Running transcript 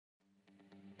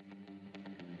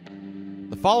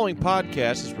The following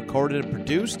podcast is recorded and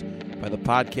produced by the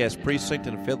Podcast Precinct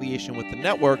in affiliation with the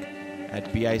network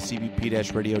at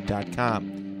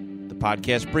bicbp-radio.com. The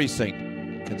Podcast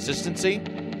Precinct. Consistency,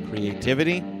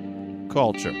 creativity,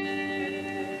 culture.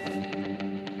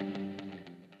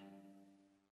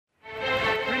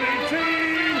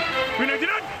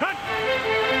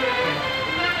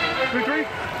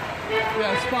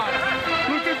 Yeah, spot.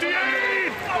 Blue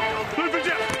 58! Blue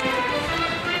 58!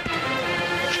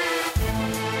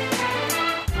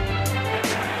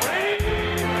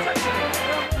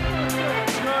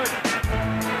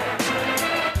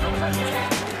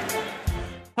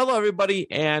 Hello,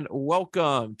 everybody, and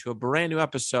welcome to a brand new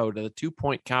episode of the 2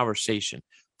 Point Conversation.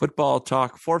 Football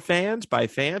talk for fans, by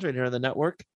fans, right here on the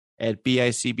network at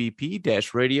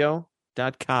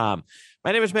bicbp-radio.com.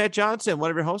 My name is Matt Johnson,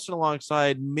 one of your hosts,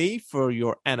 alongside me for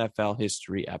your NFL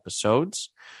history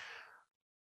episodes.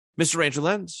 Mr. Andrew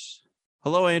Lenz.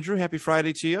 Hello, Andrew. Happy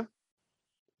Friday to you.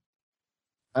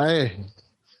 Hey,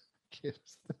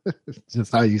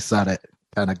 just how you said it,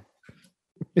 kind of.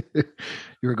 You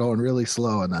were going really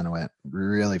slow and then it went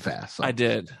really fast. So. I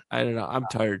did. I don't know. I'm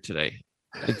tired today.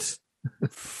 It's,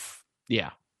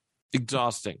 yeah,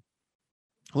 exhausting.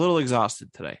 A little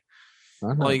exhausted today.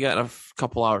 Well, you got a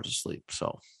couple hours of sleep,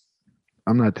 so.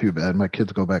 I'm not too bad. My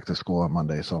kids go back to school on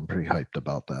Monday, so I'm pretty hyped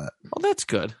about that. Well, that's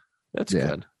good. That's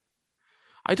good.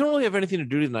 I don't really have anything to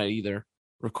do tonight either,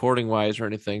 recording-wise or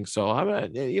anything, so I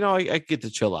get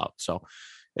to chill out. So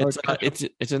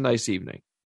it's a nice evening.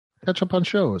 Catch up on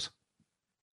shows.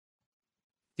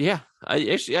 Yeah, I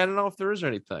don't know if there is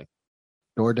anything.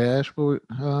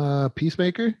 DoorDash,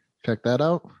 Peacemaker, check that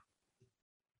out.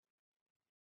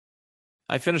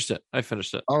 I finished it.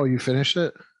 Oh, you finished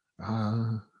it?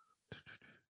 Yeah,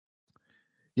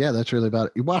 that's really about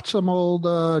it. You watch some old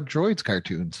Droids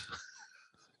cartoons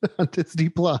on Disney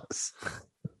Plus.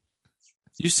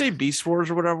 You say Beast Wars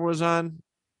or whatever was on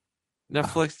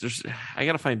Netflix? I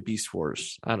gotta find Beast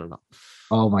Wars. I don't know.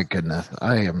 Oh my goodness,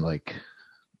 I am like,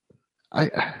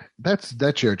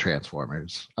 that's your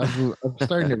Transformers. I'm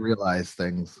starting to realize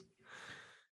things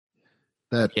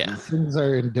that things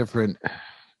are in different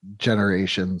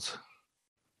generations.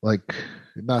 Like,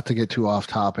 not to get too off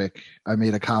topic, I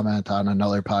made a comment on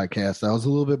another podcast. I was a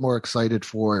little bit more excited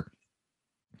for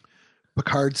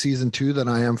Picard season 2 than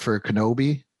I am for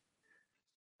Kenobi.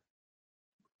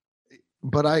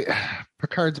 But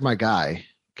Picard's my guy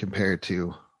compared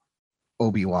to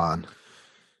Obi-Wan.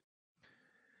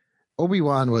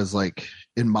 Obi-Wan was like,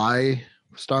 in my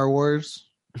Star Wars,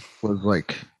 was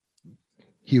like,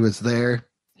 he was there,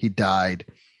 he died,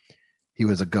 he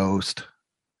was a ghost,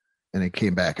 and he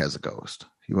came back as a ghost.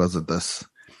 He wasn't this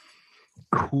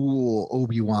cool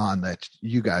Obi-Wan that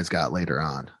you guys got later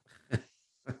on.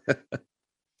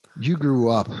 You grew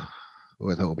up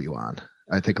with Obi-Wan,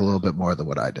 I think, a little bit more than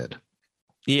what I did.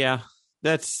 Yeah,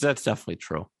 that's definitely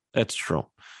true. That's true.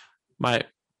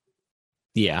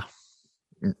 Yeah.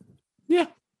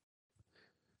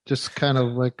 Just kind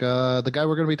of like the guy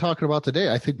we're going to be talking about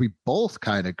today. I think we both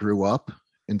kind of grew up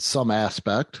in some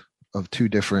aspect of two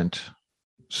different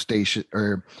station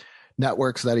or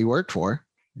networks that he worked for.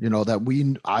 You know,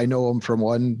 I know him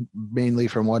from mainly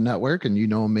from one network, and you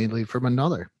know him mainly from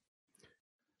another.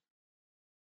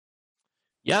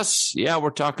 Yes, yeah,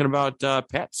 we're talking about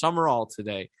Pat Summerall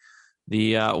today,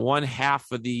 the one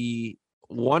half of the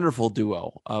wonderful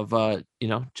duo of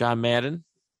John Madden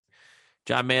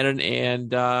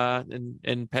and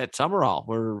Pat Summerall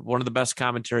were one of the best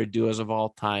commentary duos of all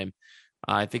time.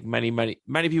 I think many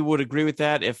people would agree with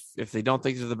that. If they don't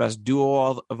think they're the best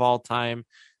duo of all time,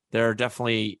 they're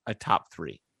definitely a top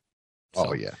three. So,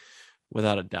 oh yeah,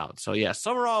 without a doubt. So yeah,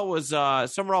 Summerall was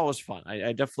fun.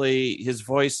 I definitely, his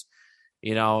voice,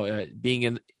 being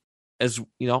in, as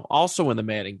also in the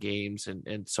Madden games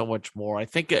and so much more. I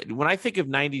think when I think of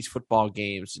 90s football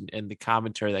games and the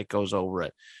commentary that goes over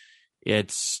it,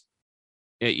 it's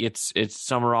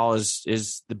Summerall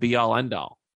is the be all end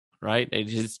all, right?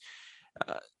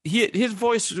 His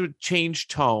voice would change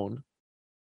tone,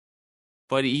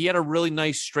 but he had a really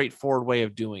nice straightforward way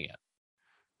of doing it,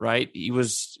 right?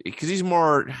 Because he's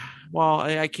more, well,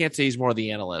 I can't say he's more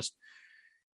the analyst.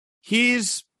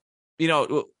 He's,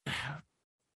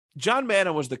 John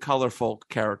Madden was the colorful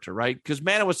character, right? Because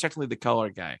Madden was technically the color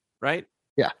guy, right?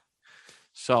 Yeah.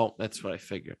 So that's what I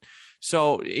figured.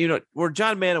 So, where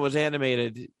John Madden was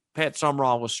animated, Pat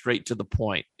Summerall was straight to the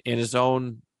point in his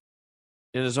own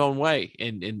way,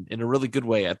 in a really good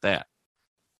way at that.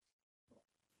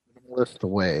 Minimalist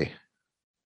way.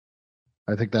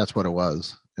 I think that's what it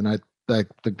was. And I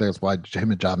think that's why him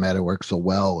and John Madden work so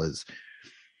well, is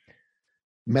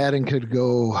Madden could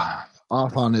go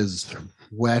off on his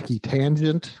wacky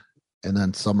tangent, and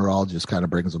then Summerall just kind of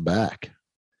brings him back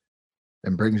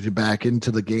and brings you back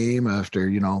into the game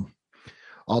after,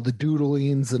 all the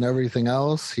doodlings and everything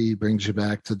else. He brings you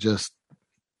back to just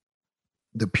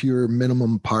the pure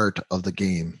minimum part of the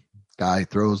game. Guy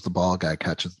throws the ball, guy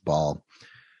catches the ball,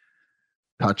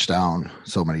 touchdown,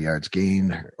 so many yards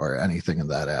gained, or anything in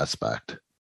that aspect.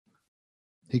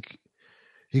 He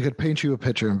could paint you a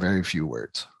picture in very few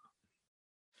words.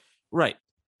 Right.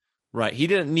 He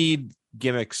didn't need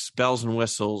gimmicks, bells and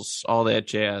whistles, all that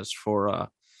jazz for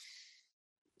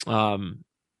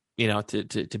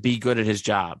to be good at his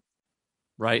job.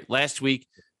 Right. Last week,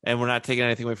 and we're not taking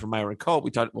anything away from Myron Cope.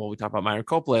 We talked about Myron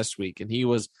Cope last week, and he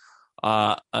was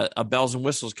a bells and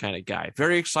whistles kind of guy.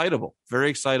 Very excitable.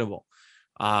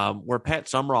 Where Pat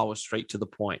Summerall was straight to the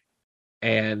point.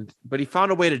 But he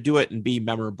found a way to do it and be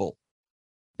memorable.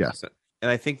 Yes.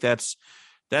 And I think that's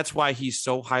why he's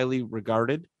so highly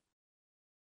regarded.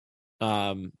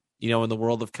 In the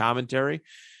world of commentary,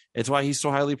 it's why he's so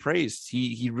highly praised.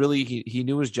 He really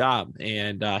knew his job,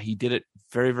 and he did it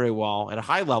very, very well at a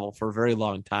high level for a very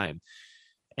long time.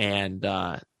 And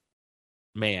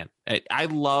man, I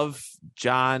love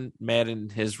John Madden,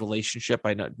 his relationship.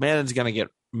 I know Madden's going to get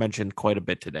mentioned quite a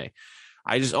bit today.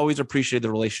 I just always appreciated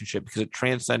the relationship because it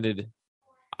transcended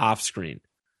off screen.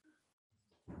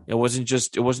 It wasn't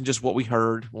just what we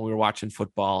heard when we were watching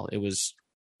football. It was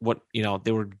what,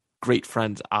 they were great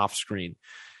friends off screen.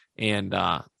 And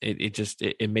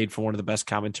it made for one of the best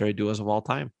commentary duos of all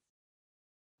time.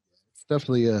 It's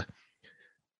definitely a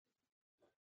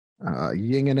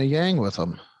yin and a yang with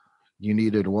them. You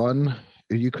needed one.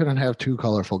 You couldn't have two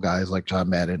colorful guys like John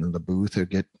Madden in the booth or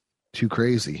get too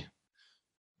crazy.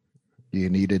 You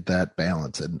needed that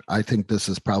balance. And I think this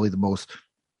is probably the most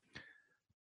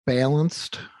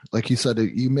balanced. Like you said,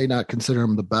 you may not consider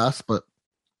him the best, but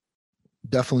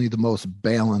definitely the most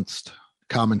balanced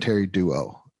commentary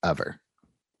duo ever.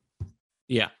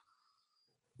 Yeah.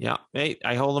 Hey,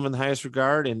 I hold them in the highest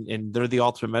regard, and they're the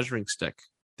ultimate measuring stick,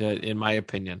 in my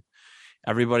opinion.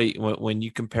 Everybody, when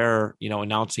you compare,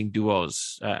 announcing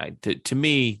duos, to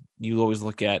me, you always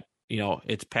look at,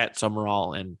 it's Pat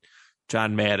Summerall and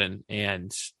John Madden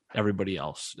and everybody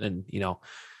else. And,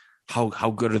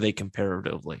 how good are they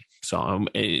comparatively? So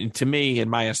to me, in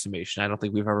my estimation, I don't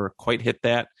think we've ever quite hit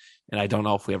that. And I don't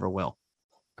know if we ever will.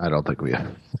 I don't think we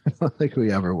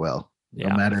ever will. Yeah.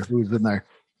 No matter who's in there.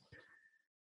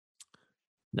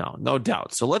 No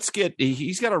doubt. So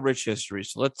he's got a rich history.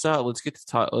 So let's get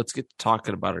to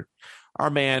talking about our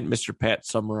man, Mr. Pat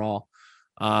Summerall.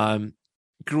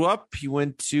 Grew up, he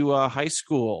went to high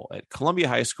school at Columbia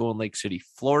High School in Lake City,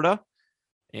 Florida,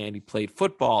 and he played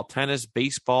football, tennis,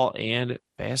 baseball, and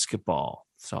basketball.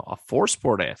 So a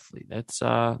 4-sport athlete.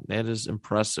 That is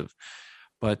impressive.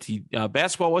 But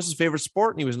basketball was his favorite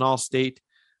sport, and he was an all-state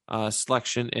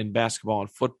selection in basketball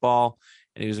and football.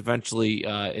 And he was eventually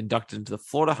inducted into the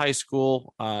Florida High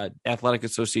School Athletic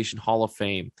Association Hall of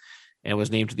Fame and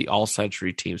was named to the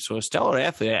All-Century team. So a stellar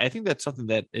athlete. I think that's something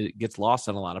that gets lost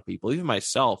on a lot of people, even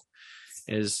myself.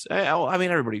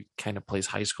 Everybody kind of plays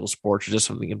high school sports or just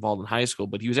something involved in high school,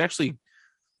 but he was actually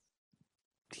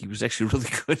really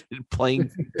good at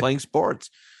playing sports.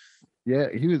 Yeah,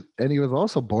 he was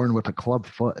also born with a club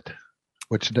foot,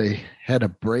 which they had to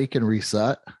break and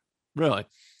reset. Really?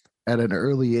 At an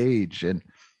early age. And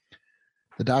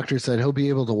the doctor said he'll be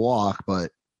able to walk,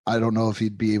 but I don't know if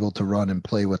he'd be able to run and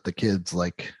play with the kids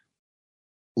like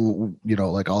all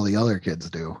the other kids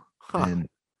do. Huh. And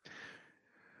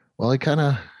well, I kind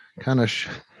of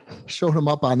showed him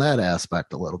up on that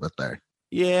aspect a little bit there.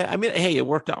 Yeah, hey, it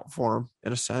worked out for him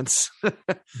in a sense.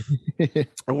 It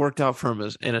worked out for him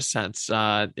in a sense.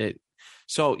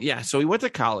 So he went to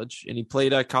college and he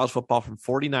played college football from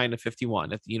 49 to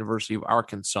 51 at the University of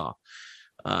Arkansas.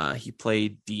 He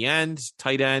played D end,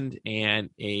 tight end, and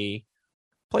a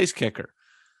place kicker.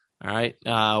 All right,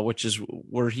 which is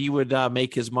where he would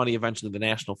make his money eventually in the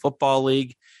National Football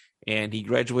League. And he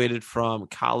graduated from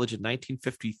college in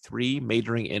 1953,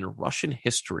 majoring in Russian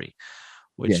history,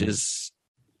 which is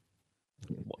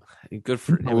good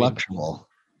for intellectual.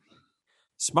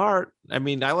 Smart. I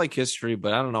like history,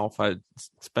 but I don't know if I'd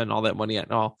spend all that money at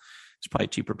all. It's probably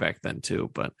cheaper back then too.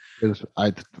 But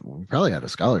I probably had a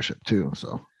scholarship too.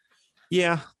 So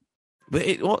yeah,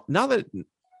 but now that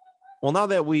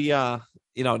we now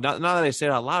that I say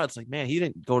it out loud, it's like, man, he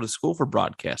didn't go to school for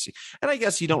broadcasting, and I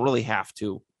guess you don't really have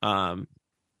to.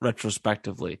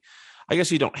 Retrospectively, I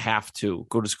guess you don't have to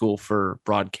go to school for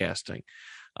broadcasting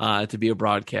to be a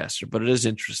broadcaster, but it is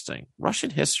interesting.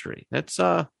 Russian history. That's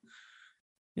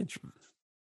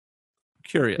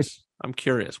curious. I'm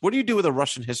curious. What do you do with a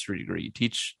Russian history degree? You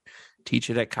teach teach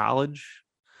it at college?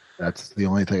 That's the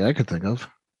only thing I could think of.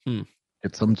 Hmm.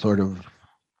 Get some sort of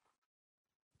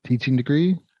teaching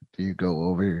degree. Do you go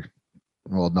over?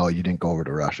 Well, no, you didn't go over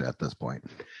to Russia at this point.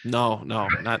 No,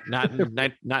 not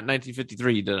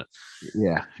 1953. You didn't.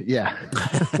 Yeah.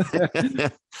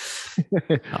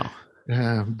 Oh.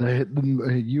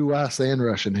 The U.S. and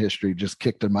Russian history just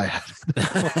kicked in my head.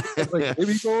 Like,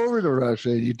 maybe go over to Russia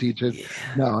and you teach it.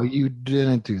 No, you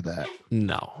didn't do that.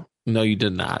 No, you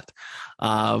did not.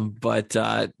 So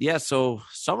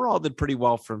Summerall did pretty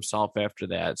well for himself after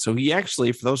that. So he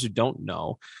actually, for those who don't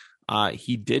know,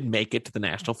 he did make it to the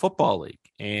National Football League,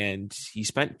 and he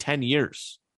spent 10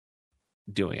 years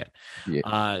doing it,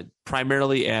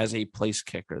 primarily as a place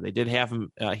kicker. They did have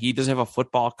him. He does have a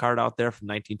football card out there from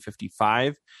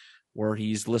 1955 where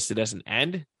he's listed as an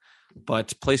end,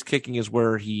 but place kicking is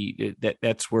where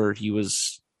that's where he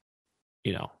was,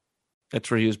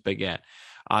 that's where he was big at.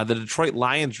 The Detroit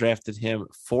Lions drafted him in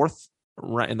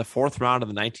the fourth round of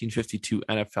the 1952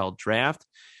 NFL draft,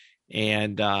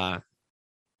 and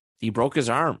he broke his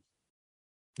arm.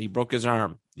 He broke his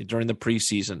arm during the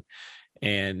preseason,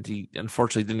 and he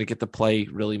unfortunately didn't get to play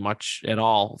really much at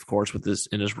all, of course,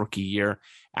 in his rookie year.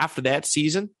 After that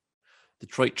season,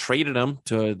 Detroit traded him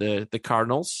to the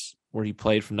Cardinals, where he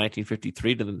played from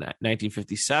 1953 to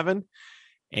 1957.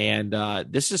 And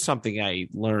this is something I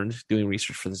learned doing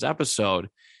research for this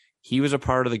episode. He was a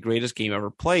part of the greatest game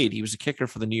ever played. He was a kicker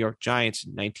for the New York Giants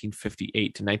in 1958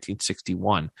 to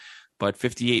 1961. But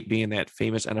 58 being that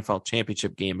famous NFL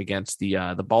championship game against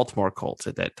the Baltimore Colts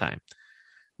at that time.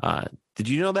 Did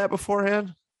you know that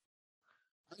beforehand?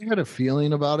 I had a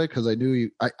feeling about it because I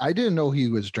knew I didn't know he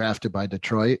was drafted by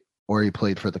Detroit or he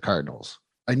played for the Cardinals.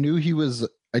 I knew he was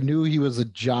a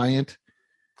Giant,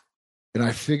 and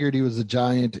I figured he was a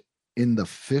Giant in the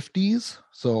 50s.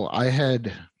 So I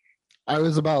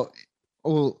was about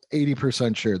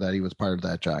 80% sure that he was part of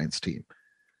that Giants team.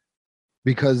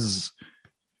 Because,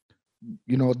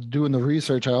 doing the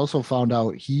research, I also found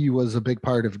out he was a big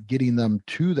part of getting them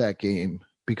to that game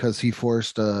because he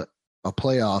forced a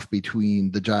playoff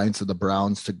between the Giants and the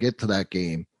Browns to get to that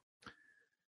game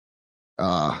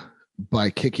by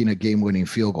kicking a game-winning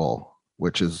field goal,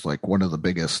 which is like one of the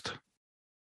biggest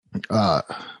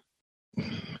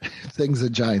things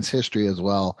in Giants history as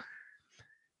well.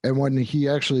 And when he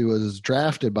actually was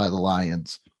drafted by the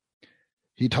Lions,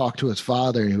 he talked to his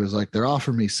father and he was like, they're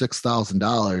offering me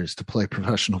 $6,000 to play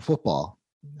professional football.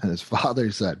 And his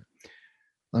father said,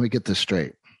 let me get this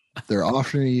straight. They're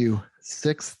offering you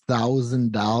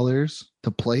 $6,000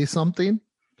 to play something?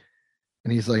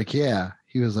 And he's like, yeah.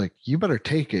 He was like, you better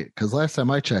take it, because last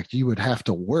time I checked, you would have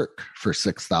to work for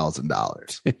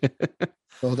 $6,000.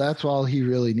 So that's all he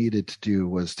really needed to do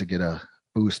was to get a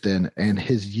boost in. And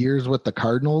his years with the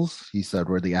Cardinals, he said,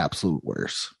 were the absolute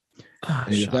worst.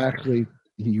 He said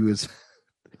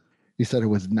it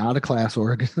was not a class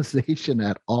organization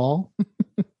at all.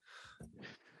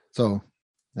 So,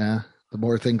 yeah, the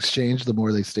more things change, the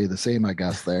more they stay the same, I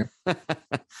guess, there.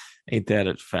 Ain't that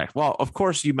a fact? Well, of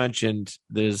course, you mentioned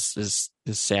his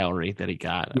salary that he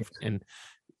got. Yes. And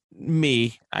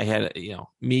I had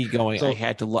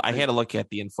to look at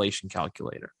the inflation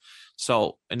calculator.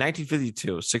 So in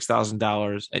 1952,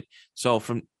 $6,000. So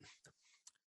from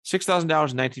 $6,000 in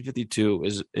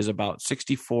 1952 is about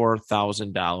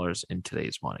 $64,000 in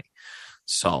today's money.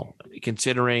 So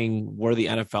considering where the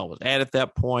NFL was at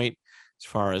that point, as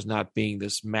far as not being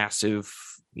this massive,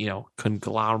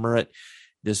 conglomerate,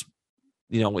 this,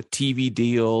 with TV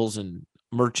deals and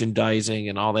merchandising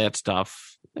and all that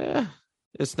stuff,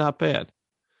 it's not bad.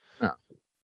 No.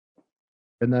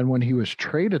 And then when he was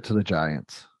traded to the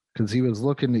Giants, because he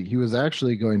was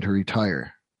actually going to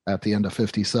retire at the end of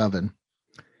 57.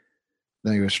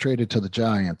 Then he was traded to the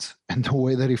Giants, and the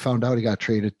way that he found out he got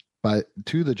traded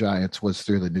to the Giants was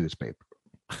through the newspaper.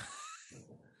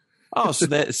 Oh, so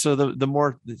the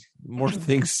more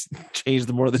things change,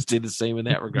 the more they stay the same in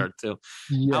that regard too.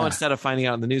 Yeah. Now instead of finding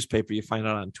out in the newspaper, you find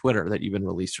out on Twitter that you've been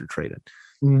released or traded.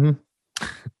 Mm-hmm.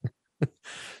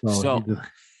 So he just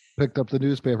picked up the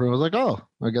newspaper and was like, "Oh,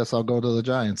 I guess I'll go to the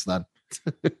Giants then."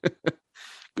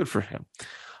 Good for him.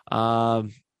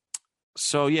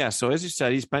 So as you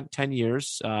said, he spent 10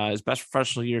 years. His best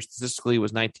professional year statistically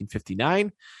was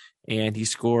 1959. And he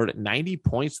scored 90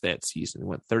 points that season. He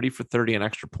went 30 for 30 on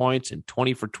extra points and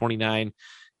 20 for 29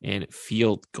 in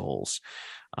field goals.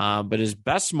 But his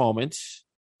best moment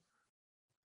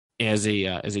as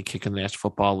a kicker in the National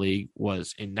Football League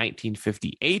was in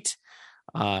 1958.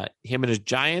 Him and his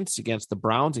Giants against the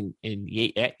Browns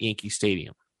at Yankee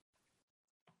Stadium,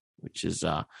 which is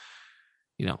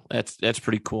that's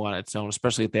pretty cool on its own,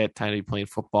 especially at that time to be playing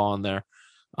football in there.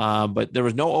 But there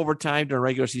was no overtime during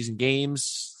regular season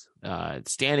games.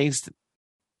 Standings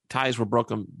ties were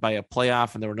broken by a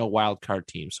playoff, and there were no wild card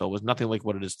teams. So it was nothing like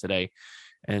what it is today.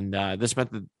 And this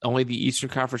meant that only the Eastern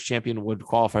Conference champion would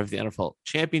qualify for the NFL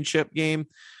championship game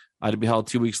to be held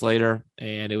 2 weeks later.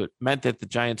 And it meant that the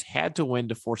Giants had to win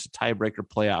to force a tiebreaker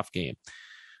playoff game.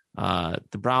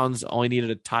 The Browns only needed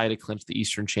a tie to clinch the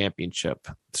Eastern championship.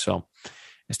 So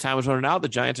as time was running out, the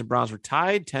Giants and Browns were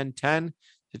tied 10-10,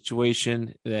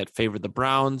 situation that favored the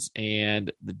Browns,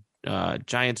 and the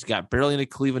Giants got barely into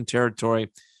Cleveland territory,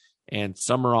 and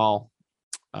Summerall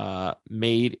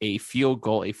made a field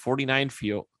goal, a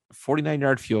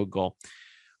 49-yard field goal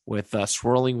with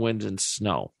swirling winds and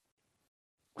snow.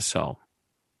 So,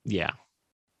 yeah.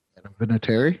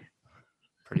 Vinatieri?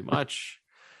 Pretty much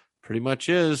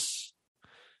is.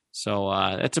 So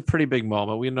that's a pretty big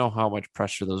moment. We know how much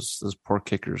pressure those poor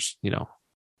kickers,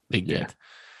 they get. Yeah.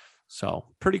 So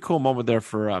pretty cool moment there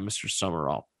for Mr.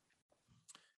 Summerall.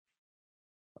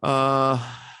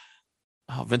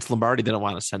 Vince Lombardi didn't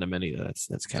want to send him any.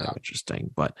 That's kind of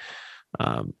interesting. But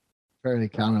Charlie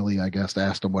Connolly, I guess,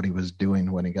 asked him what he was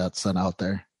doing when he got sent out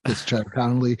there. Because Charlie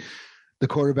Connolly, the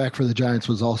quarterback for the Giants,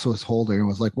 was also his holder and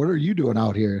was like, "What are you doing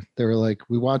out here?" They were like,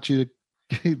 "We want you to."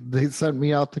 They sent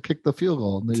me out to kick the field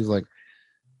goal, and he's like,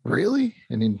 "Really?"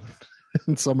 And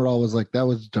Summerall was like, "That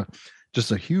was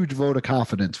just a huge vote of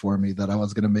confidence for me that I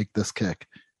was going to make this kick."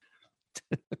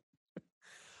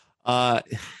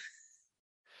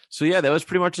 So yeah, that was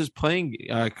pretty much his playing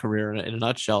career in a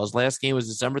nutshell. His last game was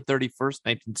December 31st,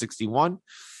 1961.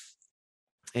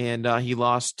 And he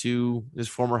lost to his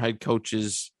former head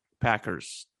coach's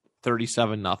Packers,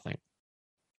 37-0.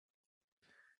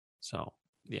 So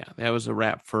yeah, that was a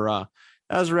wrap for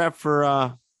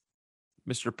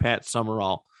Mr. Pat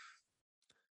Summerall.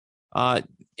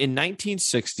 In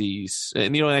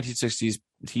 1960s,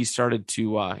 he started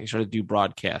to do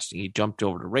broadcasting. He jumped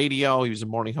over to radio. He was a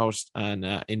morning host in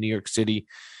New York City,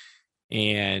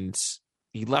 and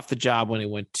he left the job when he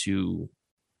went to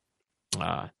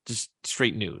just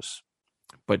straight news.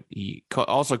 But he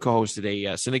also co-hosted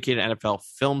a syndicated NFL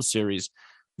film series,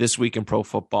 This Week in Pro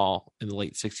Football, in the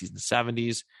late 60s and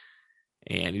 70s.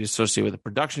 And he was associated with a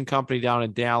production company down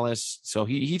in Dallas. So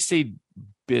he stayed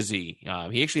busy.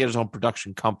 He actually had his own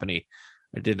production company.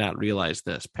 I did not realize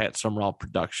this. Pat Summerall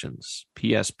Productions,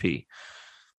 PSP.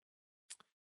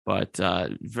 But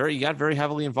he got very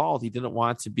heavily involved. He didn't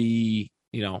want to be,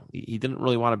 he didn't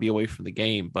really want to be away from the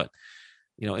game, but,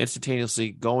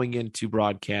 instantaneously going into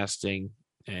broadcasting,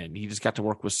 and he just got to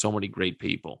work with so many great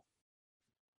people.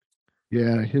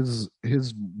 Yeah,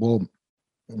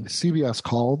 CBS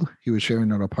called. He was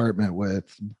sharing an apartment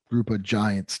with a group of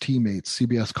Giants teammates.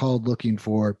 CBS called looking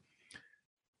for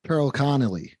Carroll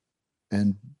Connolly,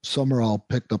 and Summerall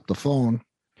picked up the phone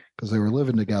because they were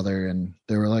living together, and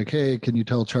they were like, "Hey, can you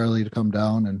tell Charlie to come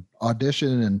down and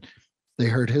audition?" And they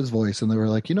heard his voice, and they were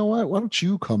like, "You know what? Why don't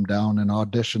you come down and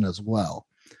audition as well?"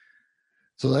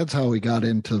 So that's how he got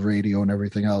into radio and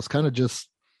everything else, kind of just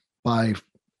by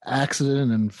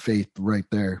accident and faith right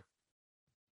there.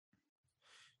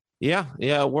 Yeah,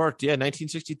 it worked. Yeah,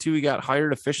 1962, he got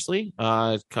hired officially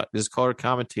as color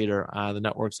commentator on the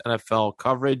network's NFL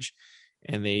coverage,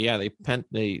 and they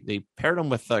paired him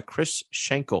with Chris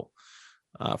Schenkel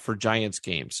for Giants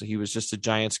games. So he was just a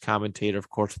Giants commentator, of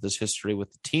course, with his history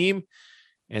with the team,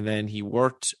 and then he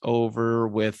worked over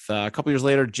with a couple years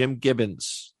later Jim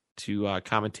Gibbons to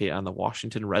commentate on the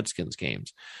Washington Redskins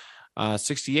games.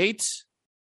 68,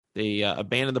 they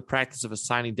abandoned the practice of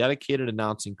assigning dedicated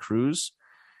announcing crews.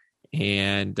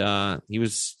 And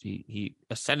he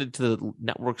ascended to the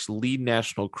network's lead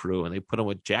national crew, and they put him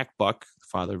with Jack Buck, the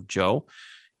father of Joe,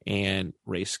 and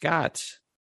Ray Scott.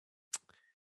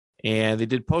 And they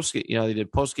did post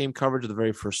game coverage of the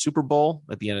very first Super Bowl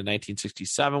at the end of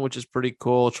 1967, which is pretty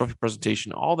cool. Trophy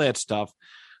presentation, all that stuff.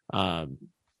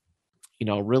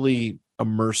 Really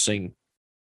immersing.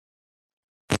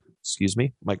 Excuse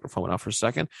me, microphone went out for a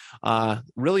second.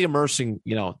 Really immersing,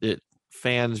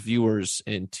 fans, viewers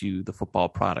into the football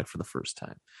product for the first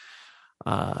time.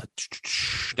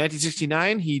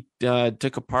 1969, he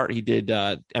took a part. He did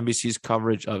NBC's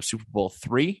coverage of Super Bowl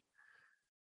III,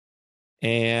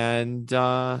 and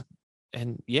yeah,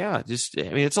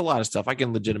 it's a lot of stuff. I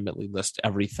can legitimately list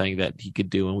everything that he could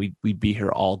do, and we'd be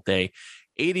here all day.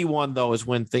 81 though is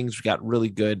when things got really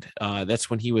good. That's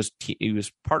when he was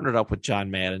partnered up with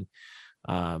John Madden.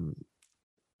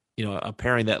 A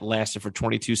pairing that lasted for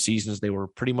 22 seasons. They were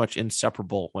pretty much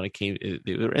inseparable when it came.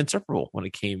 They were inseparable when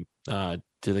it came to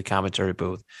the commentary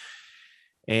booth.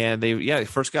 And they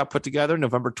first got put together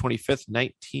November 25th,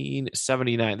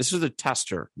 1979. This is the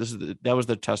tester. That was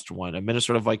the tester one, a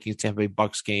Minnesota Vikings Tampa Bay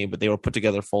Bucks game, but they were put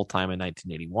together full time in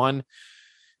 1981.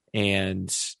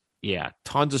 And yeah,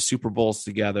 tons of Super Bowls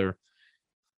together.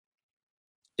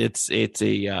 It's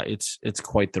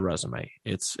quite the resume.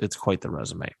 It's quite the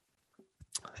resume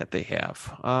that they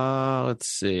have. Let's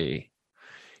see.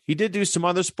 He did do some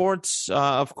other sports,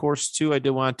 of course, too. I did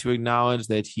want to acknowledge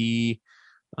that he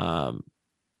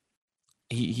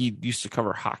used to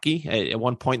cover hockey at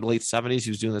one point in the late 70s. He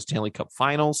was doing the Stanley Cup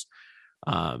Finals.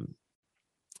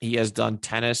 He has done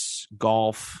tennis,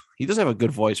 golf. He does have a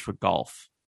good voice for golf.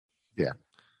 Yeah,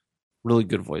 really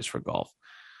good voice for golf.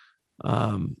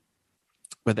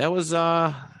 But that was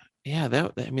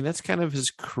that's kind of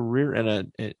his career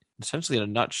essentially in a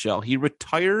nutshell. He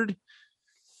retired.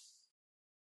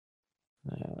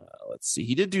 Let's see.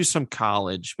 He did do some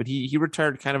college, but he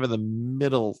retired kind of in the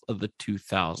middle of the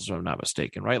 2000s, if I'm not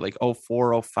mistaken, right? Like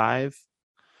 04, 05?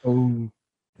 02.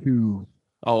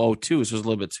 Oh, 02. So it was a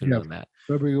little bit sooner than that.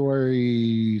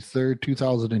 February 3rd,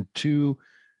 2002.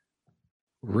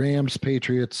 Rams,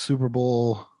 Patriots, Super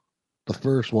Bowl, the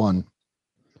first one.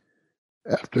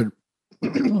 After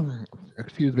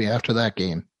that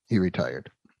game, he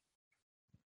retired.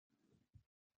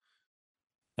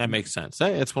 That makes sense.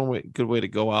 That's good way to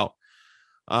go out.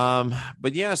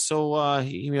 But yeah, so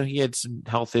he had some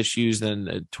health issues. Then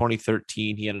in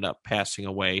 2013, he ended up passing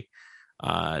away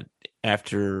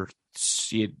after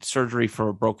he had surgery for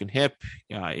a broken hip.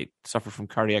 He suffered from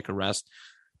cardiac arrest,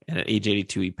 and at age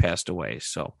 82, he passed away.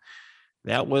 So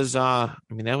that was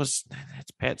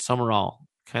that's Pat Summerall,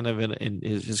 kind of in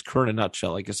his career in a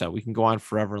nutshell. Like I said, we can go on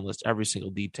forever and list every single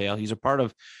detail. He's a part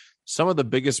of some of the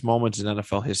biggest moments in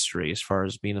NFL history as far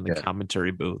as being in the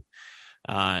commentary booth.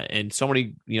 And so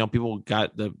many, people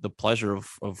got the pleasure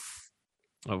of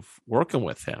working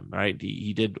with him, right?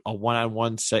 He did a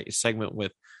one-on-one segment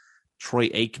with Troy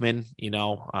Aikman,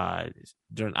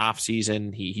 during off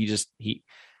season. He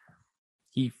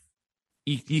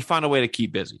found a way to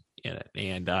keep busy in it.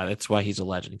 And that's why he's a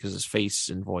legend, because his face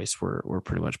and voice were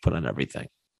pretty much put on everything.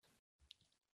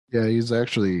 Yeah. He's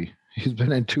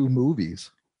been in 2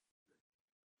 movies.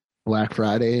 Black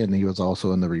Friday, and he was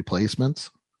also in The Replacements,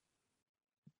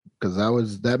 because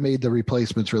that made The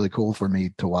Replacements really cool for me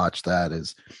to watch. That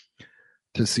is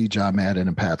to see John Madden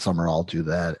and Pat Summerall do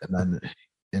that. And then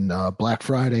in Black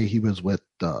Friday, he was with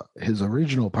his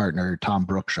original partner, Tom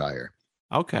Brookshire.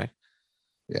 Okay.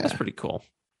 Yeah, that's pretty cool.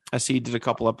 I see he did a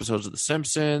couple episodes of The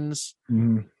Simpsons.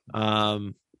 Mm-hmm.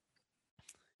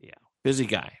 Yeah, busy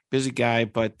guy,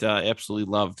 but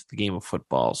absolutely loved the game of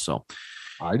football. So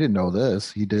I didn't know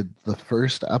this. He did the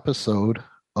first episode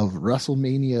of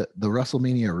WrestleMania, the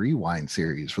WrestleMania Rewind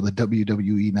series for the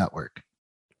WWE Network.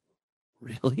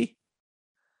 Really?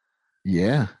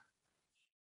 Yeah.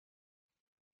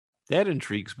 That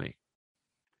intrigues me.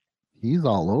 He's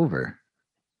all over.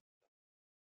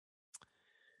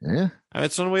 Yeah.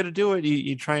 It's one way to do it.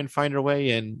 You try and find your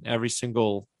way in every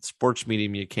single sports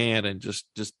medium you can, and just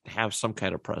have some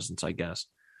kind of presence, I guess.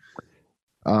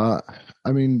 I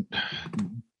mean,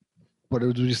 what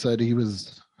you said,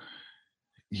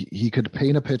 he could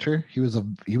paint a picture. He was a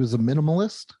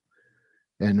minimalist,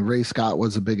 and Ray Scott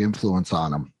was a big influence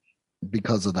on him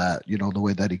because of that. The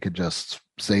way that he could just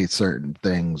say certain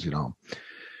things.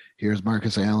 Here's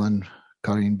Marcus Allen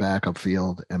cutting back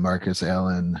upfield, and Marcus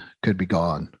Allen could be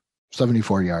gone.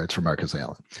 74 yards for Marcus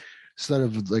Allen, instead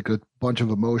of like a bunch of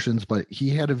emotions. But he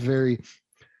had a very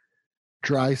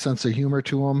dry sense of humor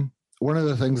to him. One of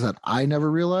the things that I never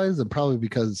realized, and probably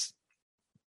because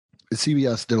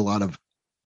CBS did a lot of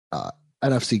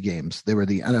NFC games, they were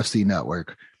the NFC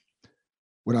network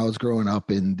when I was growing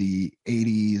up in the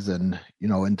 80s and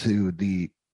into the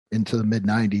mid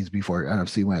 90s before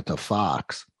NFC went to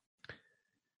Fox.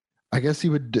 I guess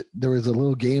there was a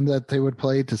little game that they would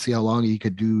play to see how long he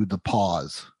could do the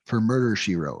pause for Murder,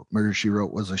 She Wrote. Murder, She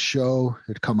Wrote was a show.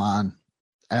 It'd come on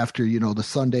after the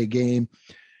Sunday game.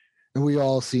 And we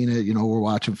all seen it, we're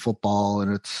watching football,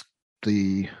 and it's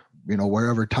the,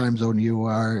 wherever time zone you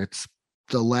are, it's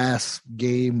the last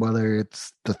game, whether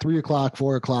it's the 3 o'clock,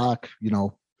 4 o'clock,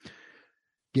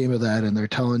 game of that. And they're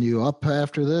telling you up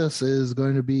after this is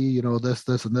going to be, this,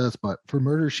 this, and this. But for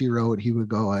Murder, She Wrote, he would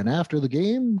go, and after the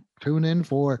game, tune in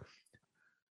for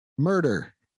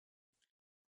Murder,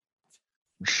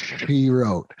 She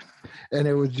Wrote. And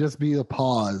it would just be a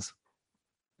pause.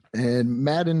 And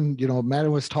Madden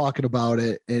was talking about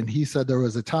it, and he said there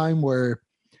was a time where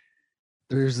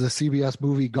there's the CBS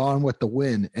movie Gone with the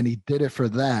Wind, and he did it for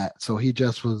that. So he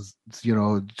just was,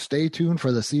 stay tuned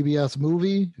for the CBS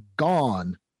movie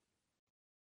Gone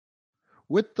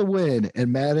with the win,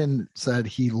 and Madden said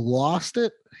he lost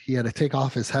it. He had to take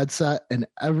off his headset and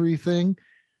everything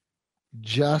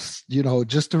just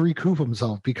to recoup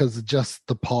himself because of just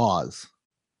the pause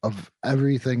of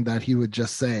everything that he would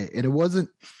just say. And it was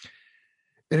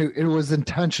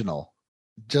intentional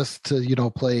just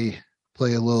to, play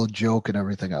a little joke and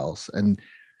everything else. And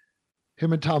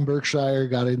him and Tom Berkshire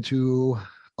got into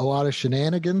a lot of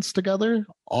shenanigans together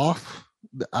out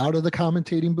of the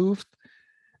commentating booth.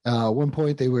 At one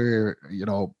point they were,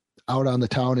 out on the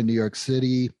town in New York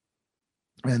City,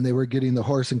 and they were getting the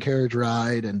horse and carriage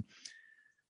ride. And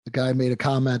the guy made a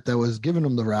comment that was giving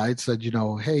them the ride, said,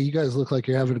 hey, you guys look like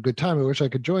you're having a good time. I wish I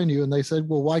could join you. And they said,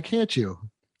 well, why can't you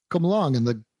come along?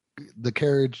 And the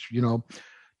carriage,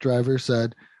 driver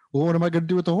said, well, what am I going to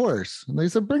do with the horse? And they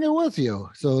said, bring it with you.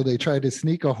 So they tried to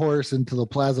sneak a horse into the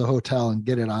Plaza Hotel and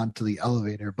get it onto the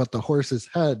elevator, but the horse's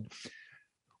head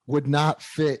would not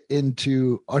fit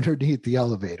underneath the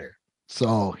elevator.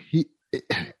 So he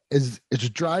is as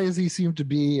dry as he seemed to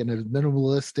be and as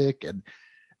minimalistic and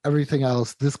everything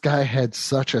else. This guy had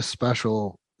such a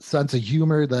special sense of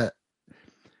humor that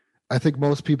I think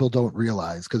most people don't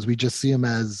realize, because we just see him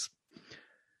as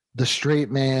the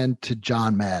straight man to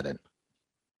John Madden.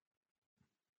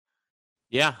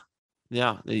 Yeah.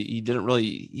 He didn't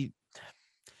really.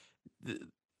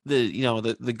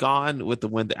 The Gone with the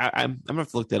Wind. I'm gonna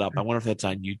have to look that up. I wonder if that's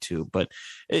on YouTube. But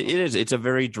it is. It's a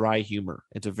very dry humor.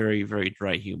 It's a very, very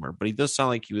dry humor. But he does sound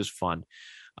like he was fun.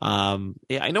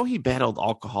 I know he battled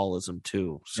alcoholism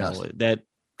too, so yes. That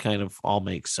kind of all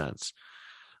makes sense.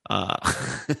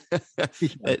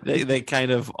 They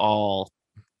kind of all.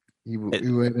 He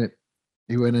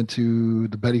went into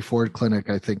the Betty Ford Clinic,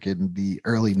 I think, in the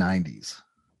early 90s.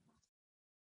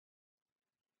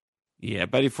 Yeah,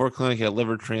 Betty Ford Clinic had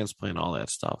liver transplant, all that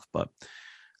stuff. But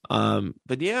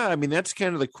yeah, I mean, that's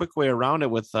kind of the quick way around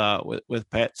it with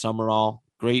Pat Summerall.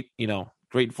 Great,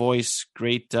 great voice,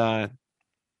 great,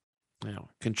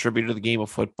 contributor to the game of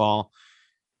football.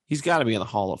 He's got to be in the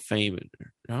Hall of Fame.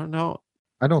 I don't know.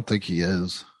 I don't think he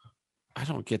is. I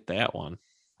don't get that one.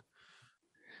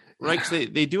 Right, 'cause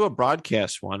they do a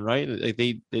broadcast one, right?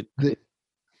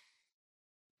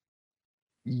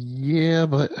 Yeah,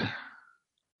 but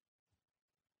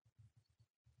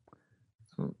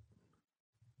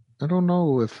I don't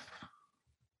know if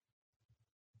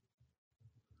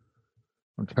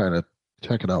I'm trying to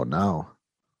check it out now.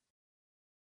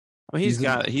 I mean, he's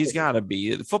got to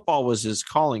be. Football was his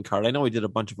calling card. I know he did a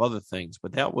bunch of other things,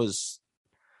 but that was,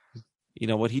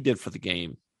 what he did for the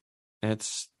game.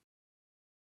 That's.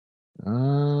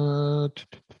 No,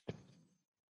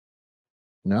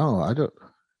 I don't.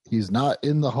 He's not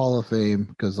in the Hall of Fame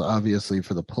because obviously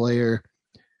for the player,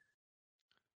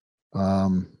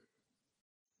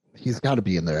 he's got to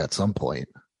be in there at some point.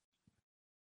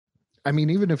 I mean,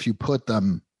 even if you put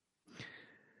them,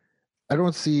 I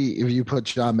don't see if you put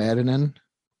John Madden in.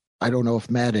 I don't know if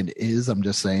Madden is. I'm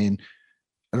just saying,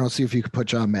 I don't see if you could put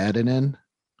John Madden in,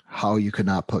 how you could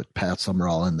not put Pat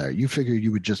Summerall in there. You figure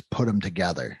you would just put them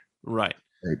together. Right.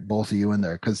 Both of you in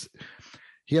there, because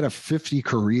he had a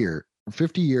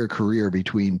 50-year career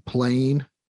between playing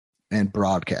and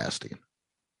broadcasting.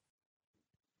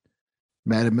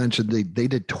 Matt had mentioned they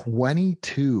did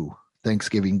 22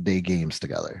 Thanksgiving Day games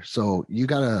together. So you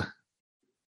got to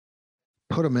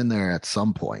put him in there at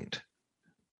some point.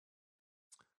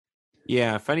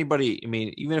 Yeah, if anybody, I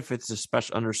mean, even if it's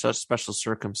under such special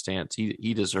circumstance,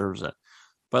 he deserves it.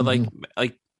 But like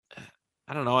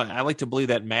I don't know. I like to believe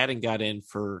that Madden got in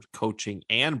for coaching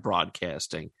and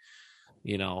broadcasting.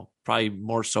 Probably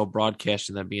more so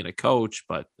broadcasting than being a coach.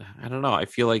 But I don't know. I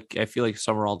feel like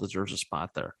Summerall deserves a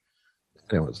spot there.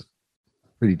 It was a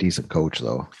pretty decent coach,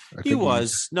 though. He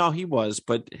was.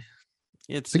 But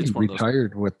I think he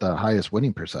retired with the highest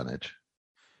winning percentage.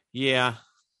 Yeah.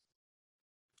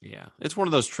 Yeah. It's one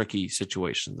of those tricky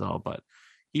situations, though. But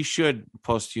he should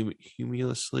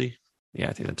posthumously. Yeah,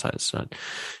 I think that's how it's done.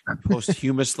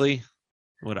 Posthumously,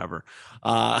 whatever.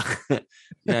 Yeah,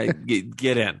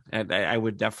 get in, and I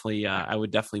would definitely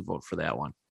vote for that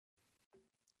one.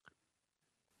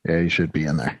 Yeah, you should be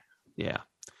in there. Yeah,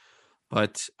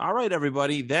 but all right,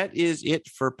 everybody, that is it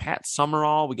for Pat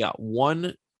Summerall. We got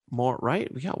one more,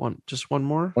 right? We got just one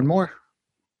more. One more.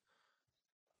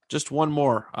 Just one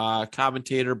more.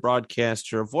 Commentator,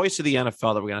 broadcaster, voice of the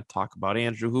NFL that we're going to talk about.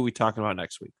 Andrew, who are we talking about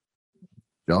next week?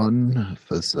 John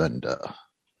Facenda.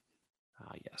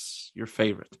 Yes, your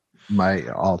favorite. My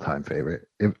all-time favorite.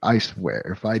 I swear,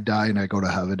 if I die and I go to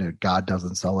heaven and God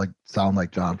doesn't sound like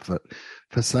John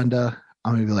Facenda,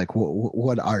 I'm gonna be like,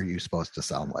 what are you supposed to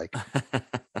sound like?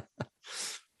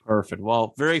 Perfect.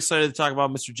 Well, very excited to talk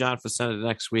about Mr. John Facenda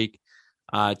next week.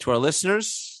 To our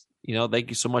listeners, thank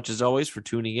you so much as always for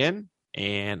tuning in.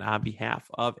 And on behalf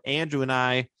of Andrew and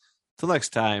I, till next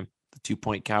time, the 2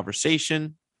 Point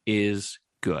Conversation is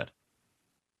good.